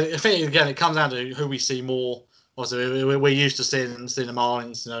 I think again it comes down to who we see more. Obviously, we're used to seeing the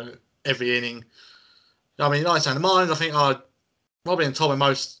Marlins, every inning. I mean, like I say, the Marlins, I think, are probably on top of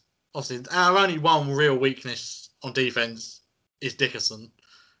most. Obviously, our only one real weakness on defense is Dickerson,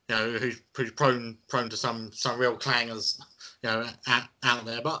 who's pretty prone to some real clangers, out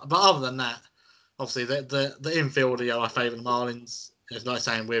there. But other than that, obviously, the infield, I favour the Marlins. It's like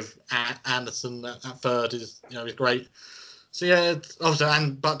saying with Anderson at third is great. So yeah,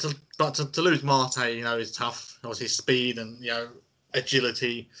 obviously, but to lose Marte, is tough. Obviously, speed and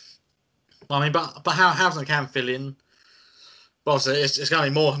agility. I mean, but Housen can fill in. But obviously, it's going to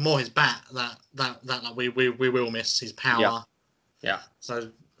be more his bat that we will miss, his power. Yeah. So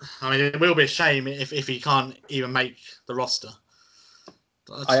I mean, it will be a shame if he can't even make the roster.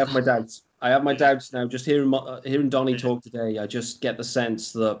 I have my doubts. Now. Just hearing Donnie talk today, I just get the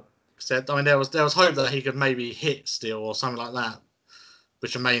sense that. I mean, there was hope that he could maybe hit still or something like that,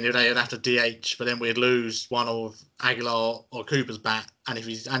 which would mean they'd have to DH, but then we'd lose one of Aguilar or Cooper's bat, and if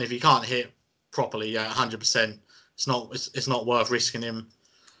he can't hit properly, 100%, it's not worth risking him.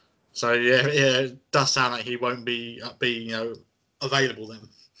 So yeah, it does sound like he won't be available then.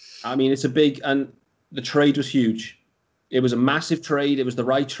 I mean, it's a big, and the trade was huge. It was a massive trade. It was the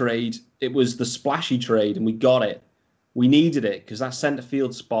right trade. It was the splashy trade, and we got it. We needed it because that centre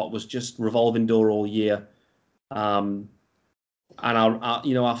field spot was just revolving door all year. And our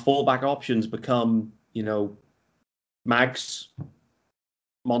fallback options become, Mags,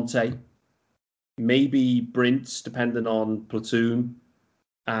 Monte, maybe Brints, depending on platoon,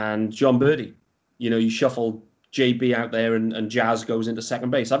 and John Birdie. You shuffle JB out there and Jazz goes into second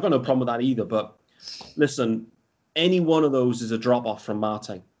base. I've got no problem with that either. But listen, any one of those is a drop off from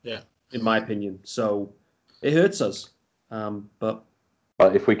Marte. Yeah, in my opinion. So it hurts us. But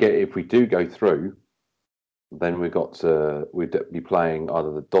if we do go through, then we'd be playing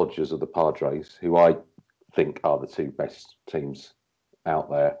either the Dodgers or the Padres, who I think are the two best teams out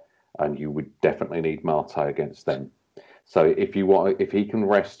there, and you would definitely need Marte against them. So if he can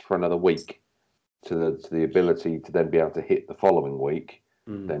rest for another week, to the ability to then be able to hit the following week,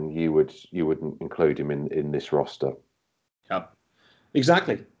 then you wouldn't include him in this roster. Yeah,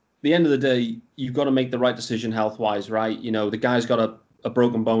 exactly. At the end of the day, you've got to make the right decision health-wise, right? You know, the guy's got a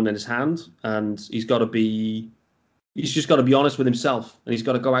broken bone in his hand, and he's just got to be honest with himself, and he's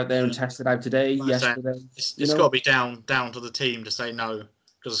got to go out there and test it out today, yesterday. It's got to be down to the team to say no,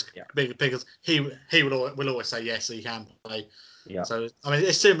 because he will always say yes, he can play. Yeah. So I mean,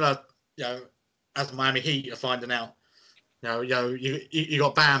 it's similar, you know, as the Miami Heat are finding out. You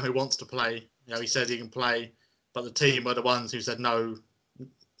got Bam who wants to play. You know, he says he can play, but the team are the ones who said no.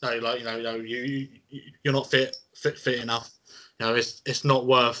 No, like you're not fit enough. You know, it's not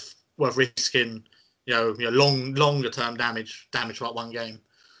worth risking. Longer term damage for like one game.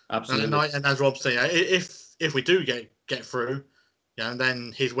 Absolutely. And as Rob said, if we do get through, and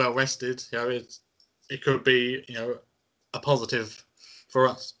then he's well rested, it could be a positive for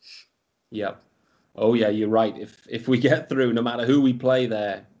us. Yeah. Oh yeah, you're right. If we get through, no matter who we play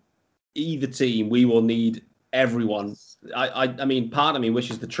there, either team, we will need everyone. I mean, part of me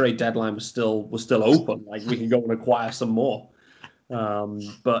wishes the trade deadline was still open. Like we can go and acquire some more.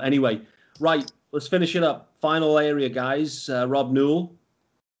 But anyway, right. Let's finish it up. Final area, guys. Rob Newell.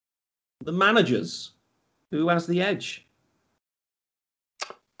 The managers. Who has the edge?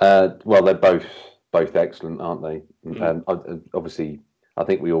 Well, they're both excellent, aren't they? Obviously, I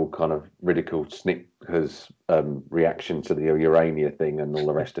think we all kind of ridiculed Snicker's reaction to the Urania thing and all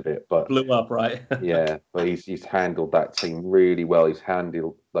the rest of it. But blew up, right? Yeah, but he's handled that team really well. He's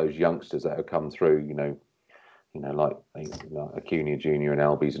handled those youngsters that have come through, like Acuna Jr. and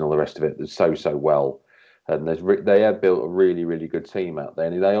Albies and all the rest of it, so well. And they have built a really, really good team out there.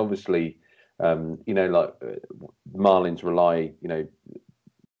 And they obviously, Marlins rely,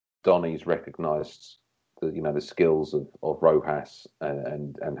 Donny's recognised the skills of Rojas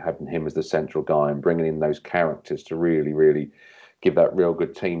and having him as the central guy and bringing in those characters to really, really give that real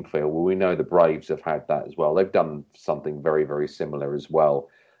good team feel. Well, we know the Braves have had that as well. They've done something very, very similar as well.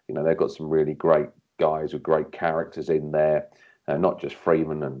 They've got some really great guys with great characters in there, not just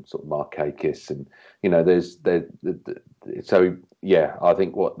Freeman and sort of Markakis, and so yeah, I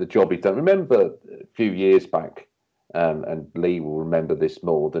think what the job he's done. Remember a few years back, and Lee will remember this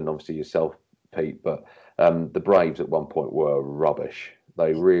more than obviously yourself, Pete, but the Braves at one point were rubbish.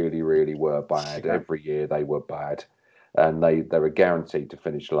 They really, really were bad. Every year they were bad, and they were guaranteed to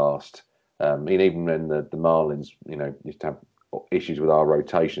finish last. Even when the Marlins, used to have issues with our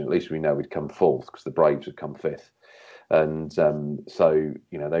rotation, at least we know we'd come fourth because the Braves would come fifth. And so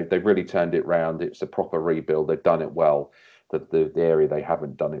they've really turned it round. It's a proper rebuild. They've done it well. The area they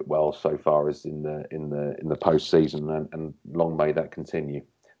haven't done it well so far is in the postseason, and long may that continue.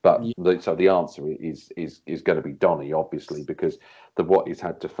 But so the answer is going to be Donny, obviously, because what he's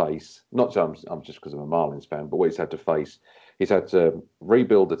had to face, not just I'm just because I'm a Marlins fan, but what he's had to face, he's had to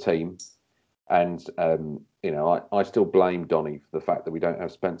rebuild the team. And, I still blame Donny for the fact that we don't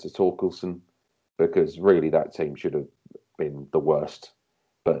have Spencer Torkelson, because really that team should have been the worst.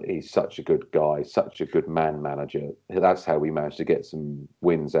 But he's such a good guy, such a good manager. That's how we managed to get some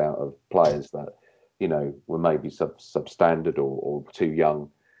wins out of players that, were maybe substandard or too young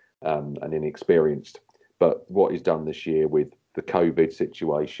and inexperienced. But what he's done this year with the COVID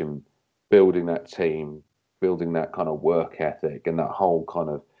situation, building that team, building that kind of work ethic and that whole kind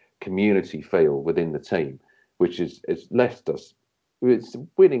of community feel within the team, which is left us. It's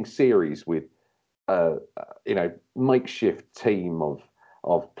winning series with makeshift team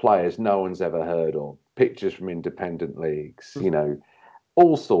of players no one's ever heard of, pictures from independent leagues,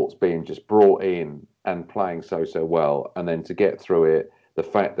 all sorts being just brought in and playing so well, and then to get through it, the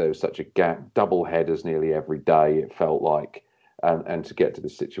fact there was such a gap, double headers nearly every day, it felt like, and to get to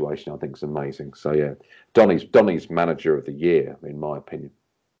this situation, I think is amazing. So yeah, Donny's manager of the year, in my opinion.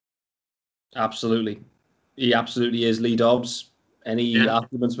 Absolutely, he absolutely is. Lee Dobbs, any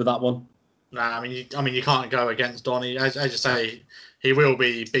arguments with that one? Nah, I mean, you can't go against Donny. As you say, he will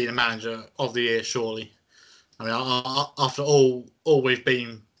be the manager of the year, surely. I mean, after all we've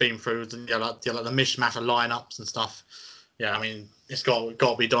been through, like the mishmash of lineups and stuff. Yeah, I mean, it's got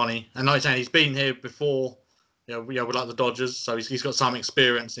to be Donny. And like I say, he's been here before. With like the Dodgers, so he's got some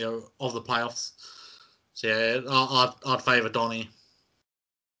experience, of the playoffs. So yeah, I'd favour Donny.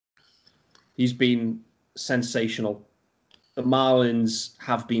 He's been sensational. The Marlins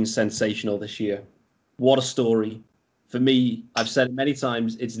have been sensational this year. What a story. For me, I've said it many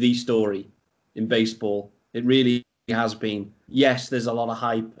times, it's the story in baseball. It really has been. Yes, there's a lot of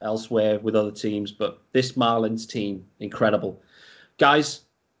hype elsewhere with other teams, but this Marlins team, incredible. Guys,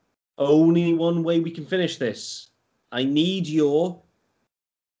 only one way we can finish this. I need your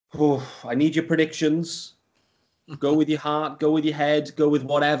Oh, I need your predictions. Go with your heart, go with your head, go with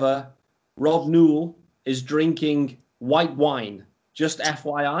whatever. Rob Newell is drinking white wine. Just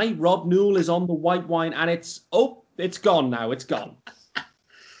FYI, Rob Newell is on the white wine, and it's gone now. It's gone.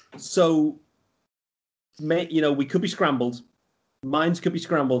 So, we could be scrambled. Minds could be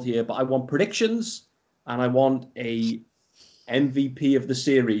scrambled here, but I want predictions, and I want a MVP of the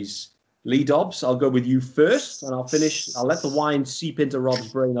series. Lee Dobbs, I'll go with you first, and I'll let the wine seep into Rob's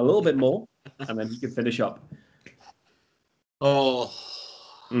brain a little bit more, and then he can finish up. Oh.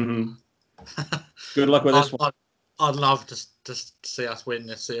 Mm-hmm. Good luck with this one. I'd love to see us win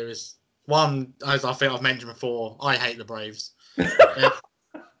this series. One, as I think I've mentioned before, I hate the Braves. They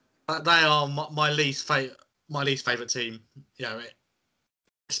are my least favorite team.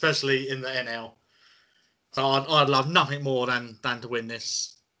 Especially in the NL. So I'd love nothing more than to win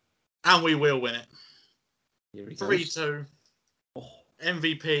this, and we will win it. 3-2.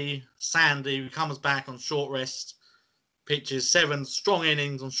 MVP Sandy comes back on short rest, pitches 7 strong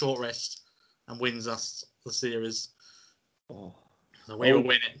innings on short rest, and wins us the series. So we will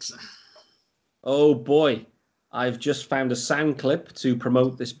win it. Oh boy, I've just found a sound clip to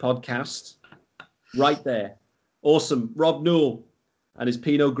promote this podcast. Right there. Awesome. Rob Newell and his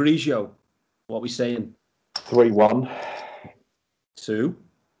Pinot Grigio. What are we saying? 3-1. 2.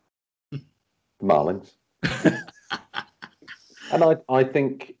 Marlins. And I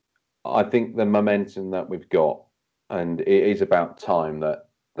think the momentum that we've got, and it is about time that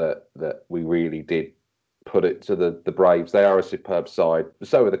we really did put it to the Braves. They are a superb side.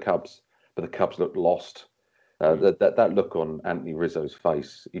 So are the Cubs, but the Cubs looked lost. That look on Anthony Rizzo's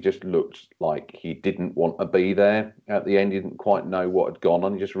face, he just looked like he didn't want to be there. At the end, he didn't quite know what had gone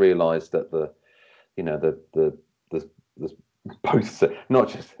on. He just realised that the both, not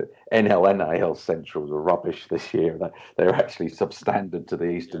just NL and AL Centrals were rubbish this year. They're actually substandard to the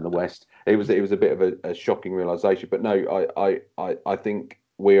East and the West. It was a bit of a shocking realisation. But no, I think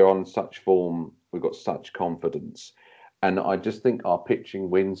we're on such form. We've got such confidence. And I just think our pitching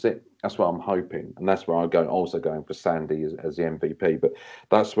wins it. That's what I'm hoping, and that's where I'm also going for Sandy as the MVP. But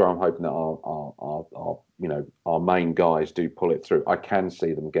that's where I'm hoping that our main guys do pull it through. I can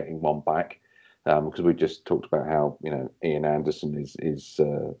see them getting one back because we just talked about how Ian Anderson is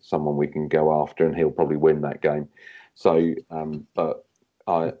someone we can go after, and he'll probably win that game. So, but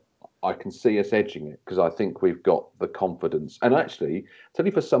I can see us edging it because I think we've got the confidence. And actually, tell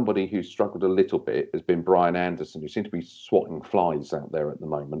you, for somebody who's struggled a little bit has been Brian Anderson, who seems to be swatting flies out there at the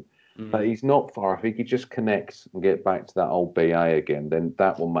moment. But he's not far. If he could just connect and get back to that old BA again, then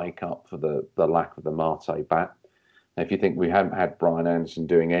that will make up for the lack of the Marte bat. And if you think we haven't had Brian Anderson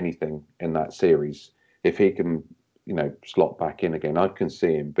doing anything in that series, if he can, slot back in again, I can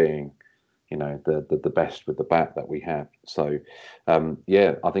see him being, the best with the bat that we have. So, I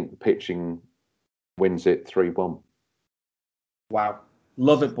think the pitching wins it 3-1. Wow.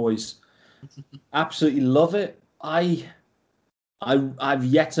 Love it, boys. Absolutely love it. I've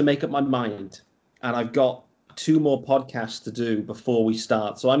yet to make up my mind, and I've got 2 more podcasts to do before we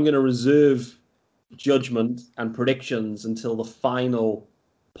start. So I'm going to reserve judgment and predictions until the final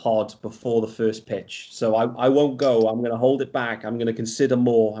pod before the first pitch. So I won't go. I'm going to hold it back. I'm going to consider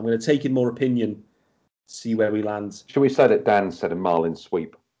more. I'm going to take in more opinion, see where we land. Should we say that Dan said a Marlin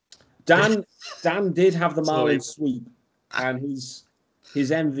sweep? Dan did have the Marlin sweep, and his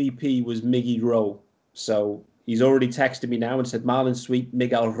MVP was Miggy Rowe. So he's already texted me now and said Marlin sweep,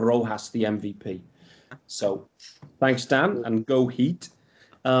 Miguel Rojas the MVP. So thanks, Dan, and go Heat.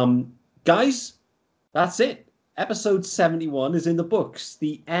 Guys, that's it. Episode 71 is in the books.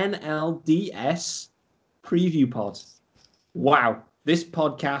 The NLDS preview pod. Wow, this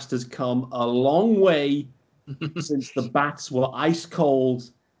podcast has come a long way since the bats were ice cold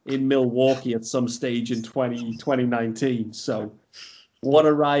in Milwaukee at some stage in 2019. So what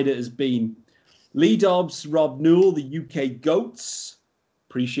a ride it has been. Lee Dobbs, Rob Newell, the UK GOATs.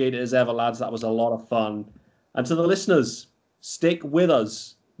 Appreciate it as ever, lads. That was a lot of fun. And to the listeners, stick with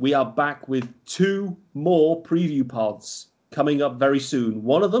us. We are back with 2 more preview pods coming up very soon.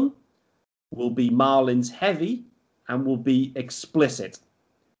 One of them will be Marlins heavy and will be explicit.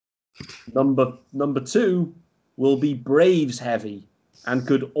 Number 2 will be Braves heavy and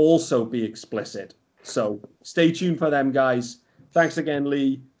could also be explicit. So stay tuned for them, guys. Thanks again,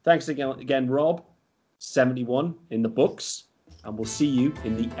 Lee. Thanks again, Rob. 71 in the books. And we'll see you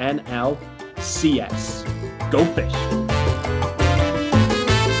in the NLCS. Go Fish.